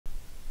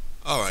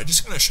Alright,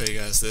 just going to show you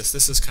guys this.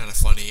 This is kind of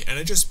funny, and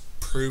it just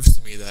proves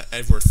to me that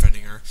Edward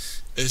Pfenninger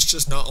is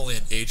just not only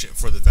an agent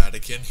for the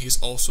Vatican, he's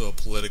also a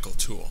political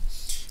tool.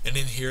 And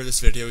in here,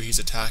 this video, he's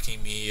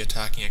attacking me,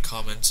 attacking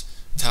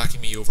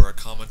me over a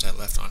comment I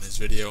left on his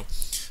video,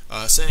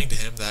 saying to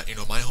him that,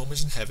 my home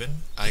is in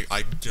heaven.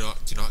 I do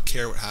not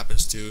care what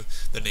happens to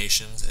the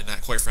nations, and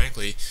that, quite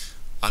frankly,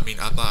 I'm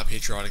not a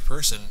patriotic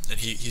person, and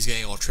he's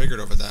getting all triggered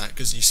over that,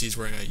 because you see he's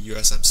wearing a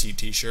USMC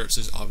t-shirt,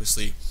 so he's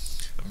obviously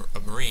a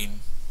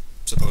Marine,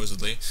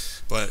 supposedly,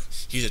 but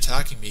he's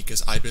attacking me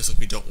because I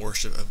basically don't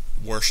worship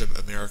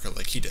America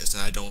like he does,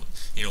 and I don't,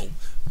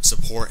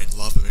 support and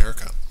love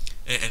America.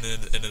 And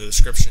in the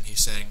description,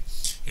 he's saying,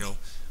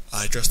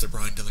 I address the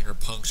Brian Dillinger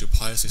punks who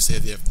piously say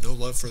they have no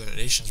love for their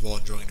nations while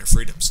enjoying their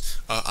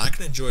freedoms. I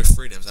can enjoy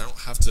freedoms. I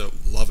don't have to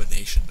love a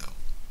nation,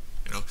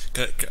 though.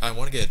 I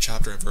want to get a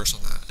chapter and verse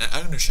on that. And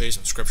I'm going to show you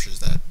some scriptures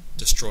that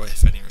destroy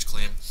Pfenninger's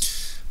claim,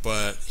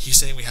 but he's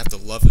saying we have to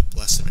love and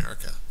bless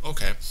America.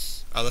 Okay,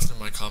 I left in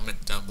my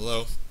comment down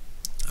below.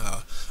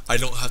 I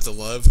don't have to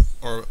love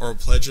or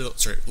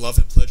love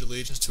and pledge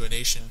allegiance to a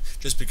nation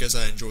just because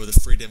I enjoy the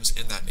freedoms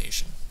in that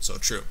nation. So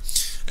true.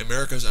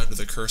 America is under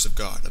the curse of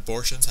God.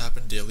 Abortions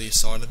happen daily.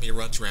 Sodomy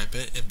runs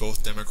rampant in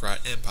both Democrat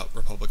and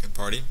Republican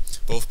Party.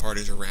 Both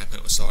parties are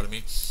rampant with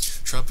sodomy.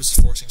 Trump is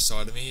forcing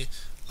sodomy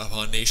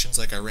upon nations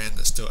like Iran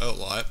that still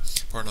outlaw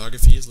it.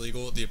 Pornography is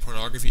legal. The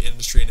pornography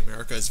industry in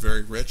America is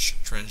very rich.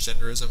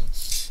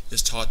 Transgenderism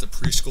is taught to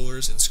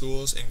preschoolers in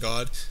schools, and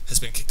God has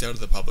been kicked out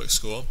of the public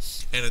school,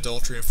 and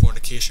adultery and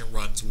fornication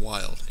runs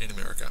wild in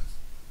America.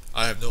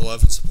 I have no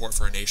love and support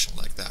for a nation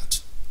like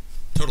that.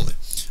 Totally.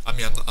 I'm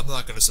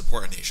not going to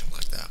support a nation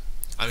like that.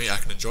 I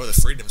can enjoy the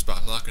freedoms, but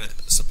I'm not going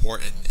to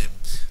support and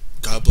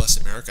God bless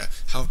America.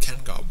 How can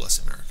God bless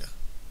America?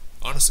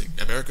 Honestly,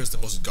 America is the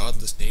most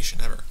godless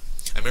nation ever.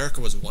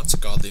 America was once a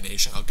godly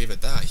nation, I'll give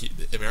it that.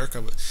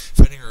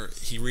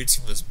 Pfenninger, he reads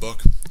from this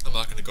book, I'm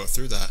not going to go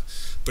through that,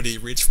 but he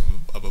reads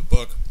from a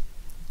book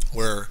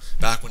where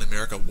back when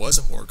America was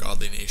a more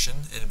godly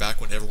nation, and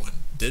back when everyone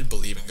did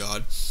believe in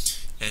God,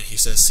 and he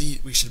says, see,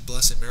 we should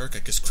bless America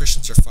because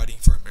Christians are fighting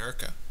for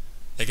America.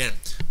 Again,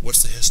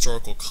 what's the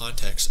historical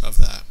context of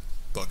that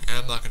book? And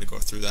I'm not going to go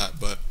through that,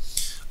 but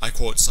I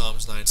quote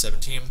Psalms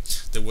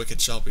 9:17, the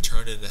wicked shall be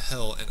turned into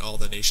hell and all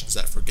the nations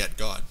that forget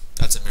God.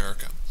 That's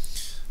America.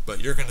 But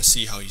you're going to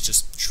see how he's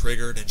just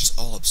triggered and just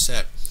all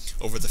upset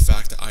over the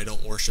fact that I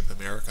don't worship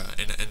America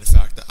and the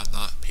fact that I'm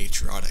not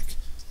patriotic.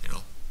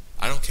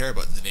 I don't care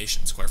about the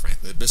nations, quite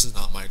frankly. This is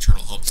not my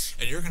eternal home.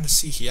 And you're going to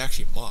see he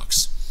actually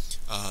mocks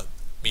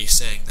me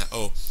saying that,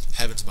 oh,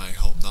 heaven's my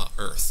home, not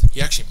earth.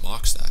 He actually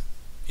mocks that.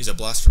 He's a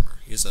blasphemer.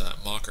 He's a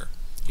mocker.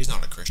 He's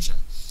not a Christian.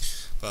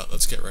 But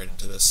let's get right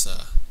into this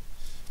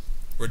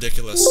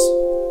ridiculous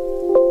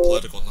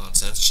political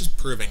nonsense. It's just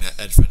proving that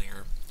Ed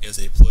Pfenninger is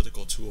a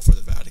political tool for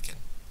the Vatican.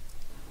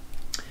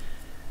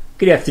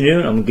 Good afternoon.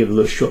 I'm going to give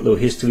a short little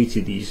history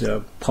to these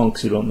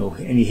punks who don't know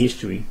any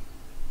history,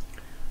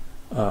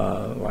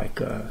 like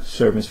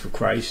Servants for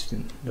Christ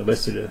and the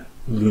rest of the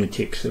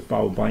lunatics that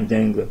follow Brian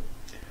Dillinger.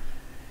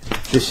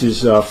 This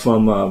is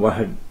from what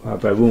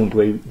have I ruined,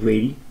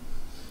 Grady?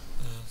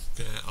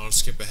 Okay, I'll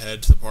skip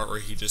ahead to the part where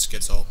he just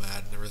gets all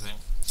mad and everything,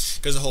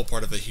 because the whole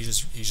part of it,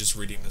 he's just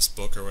reading this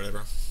book or whatever.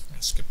 I'm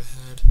going to skip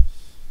ahead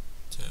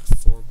to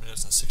 4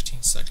 minutes and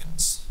 16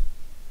 seconds.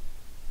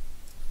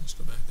 Let's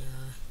go back there.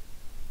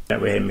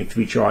 That way I had to make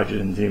 3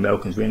 charges and the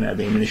Americans ran out of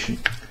ammunition.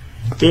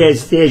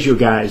 There's your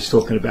guys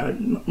talking about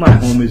my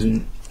home is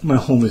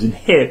in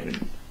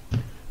heaven.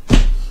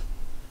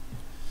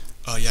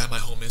 Oh yeah, my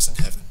home is in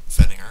heaven,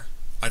 Pfenninger.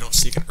 I don't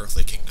seek an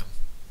earthly kingdom.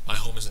 My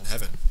home is in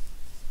heaven.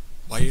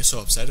 Why are you so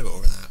upset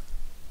over that?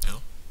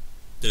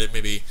 Did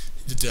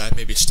I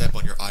maybe step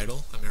on your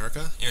idol,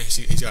 America?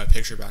 He's got a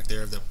picture back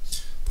there of them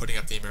putting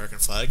up the American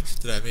flag.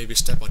 Did I maybe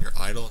step on your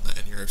idol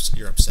and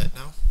you're upset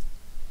now?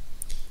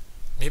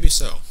 Maybe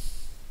so.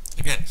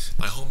 Again,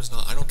 my home is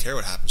not, I don't care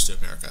what happens to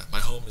America. My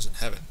home is in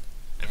heaven.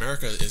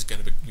 America is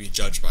going to be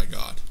judged by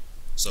God.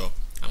 So,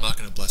 I'm not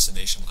going to bless a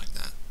nation like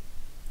that.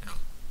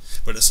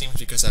 But it seems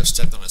because I've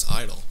stepped on his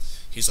idol,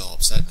 he's all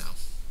upset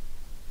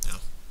now.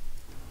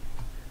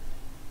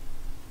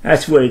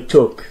 That's what it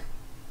took.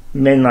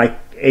 Men like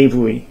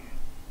Avery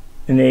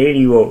and the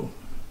 80-year-old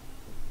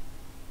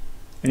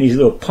and these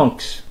little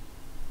punks.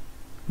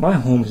 My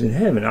home's in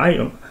heaven. I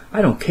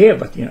don't care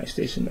about the United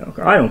States of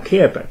America. I don't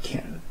care about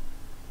Canada.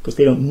 Because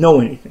they don't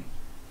know anything.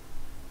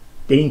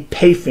 They didn't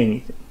pay for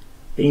anything.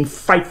 They didn't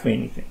fight for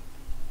anything.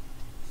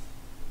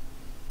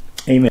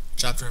 Amen.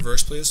 Chapter and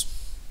verse, please.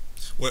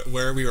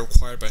 Where are we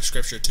required by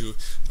Scripture to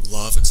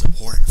love and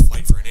support and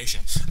fight for a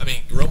nation?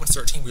 Romans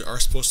 13, we are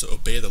supposed to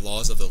obey the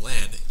laws of the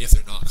land if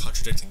they're not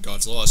contradicting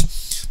God's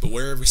laws. But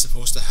where are we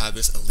supposed to have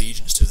this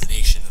allegiance to the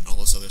nation and all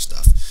this other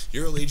stuff?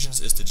 Your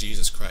allegiance is to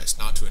Jesus Christ,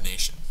 not to a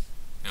nation.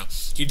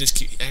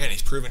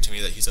 He's proven to me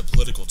that he's a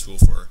political tool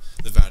for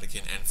the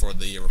Vatican and for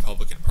the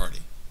Republican Party.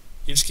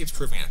 He just keeps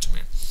proving it to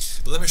me.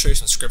 But let me show you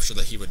some scripture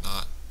that he would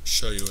not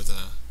show you with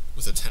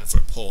a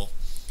 10-foot pole.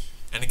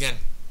 And again,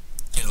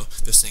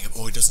 this thing of,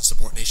 oh, he doesn't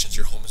support nations,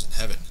 your home is in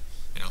heaven.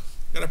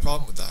 Got a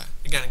problem with that.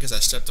 Again, because I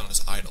stepped on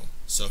his idol,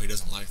 so he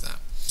doesn't like that.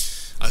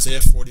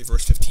 Isaiah 40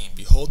 verse 15,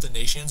 behold, the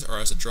nations are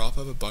as a drop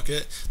of a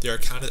bucket, they are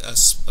counted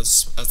as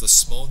the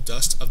small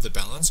dust of the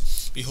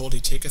balance. Behold, he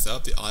taketh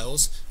up the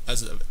isles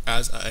as a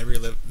very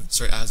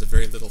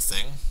little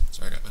thing.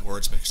 Sorry, I got my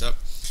words mixed up.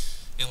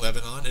 In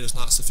Lebanon it is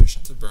not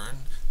sufficient to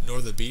burn,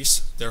 nor the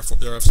beasts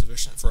thereof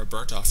sufficient for a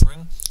burnt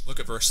offering. Look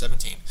at verse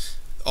 17.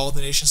 All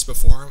the nations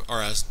before him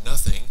are as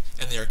nothing,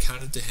 and they are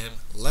counted to him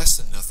less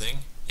than nothing,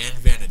 and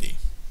vanity.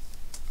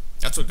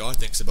 That's what God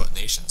thinks about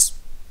nations.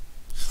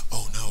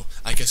 Oh no,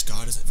 I guess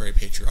God isn't very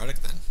patriotic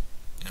then,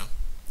 you know?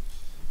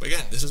 But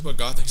again, this is what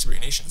God thinks about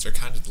your nations. They're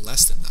counted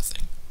less than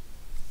nothing.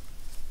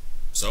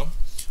 So,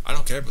 I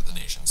don't care about the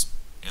nations,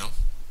 you know?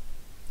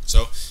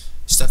 So,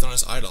 stepped on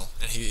his idol,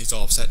 and he's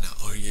all upset now.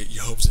 Oh,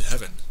 your hope's in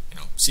heaven. You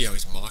know, see how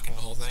he's mocking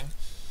the whole thing?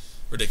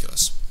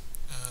 Ridiculous.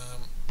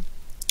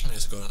 Let me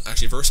just go on.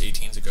 Actually, verse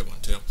 18 is a good one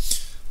too.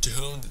 To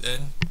whom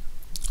then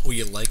will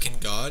you liken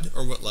God,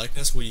 or what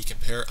likeness will you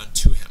compare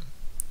unto him?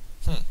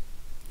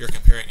 You're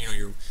comparing, you know,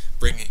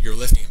 you're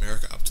lifting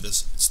America up to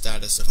this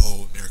status of,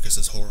 oh, America's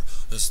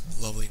this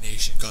lovely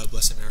nation, God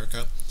bless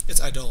America.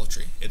 It's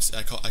idolatry.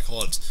 I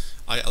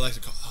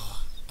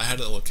had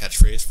a little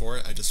catchphrase for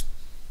it. I just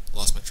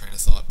lost my train of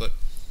thought, but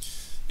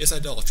it's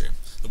idolatry.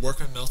 The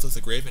workman melteth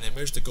the graven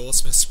image, the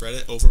goldsmith spread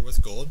it over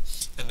with gold,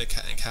 and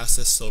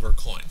casteth silver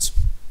coins.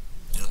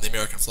 You know, the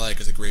American flag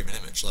is a graven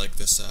image, like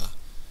this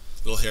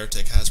little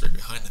heretic has right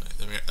behind them,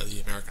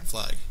 the American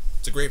flag.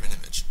 It's a graven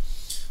image.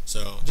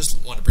 So,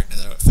 just want to bring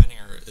that out.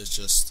 Pfenninger is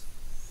just,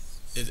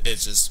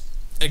 it's just,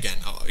 again,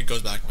 it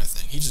goes back to my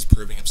thing. He's just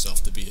proving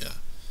himself to be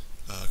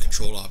a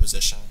controlled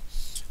opposition,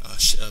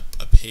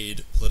 a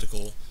paid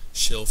political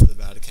shill for the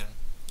Vatican.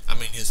 I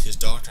mean, his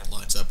doctrine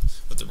lines up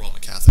with the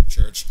Roman Catholic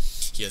Church.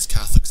 He has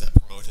Catholics that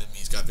promote him.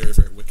 He's got very,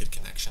 very wicked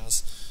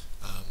connections.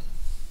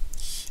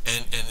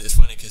 And it's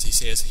funny because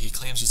he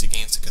claims he's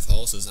against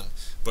Catholicism,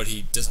 but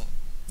he doesn't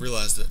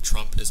realize that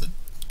Trump is a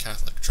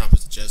Catholic. Trump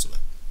is a Jesuit.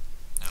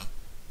 No?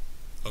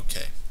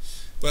 Okay.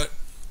 But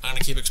I'm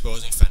going to keep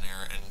exposing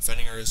Pfenninger, and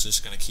Pfenninger is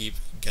just going to keep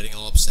getting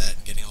all upset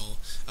and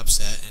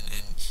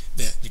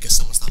that because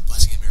someone's not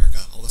blessing America,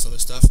 all this other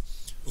stuff.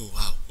 Ooh,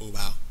 wow, ooh,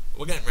 wow.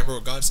 Well, again, remember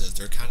what God says.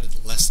 They're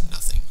counted less than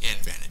nothing and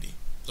vanity.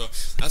 So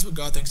that's what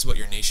God thinks about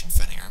your nation,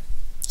 Pfenninger.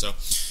 So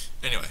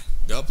anyway,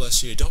 God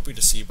bless you. Don't be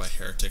deceived by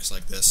heretics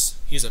like this.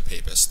 He's a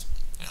papist.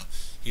 You know,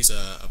 he's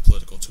a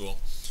political tool.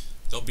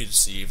 Don't be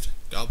deceived.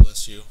 God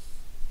bless you.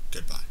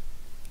 Goodbye.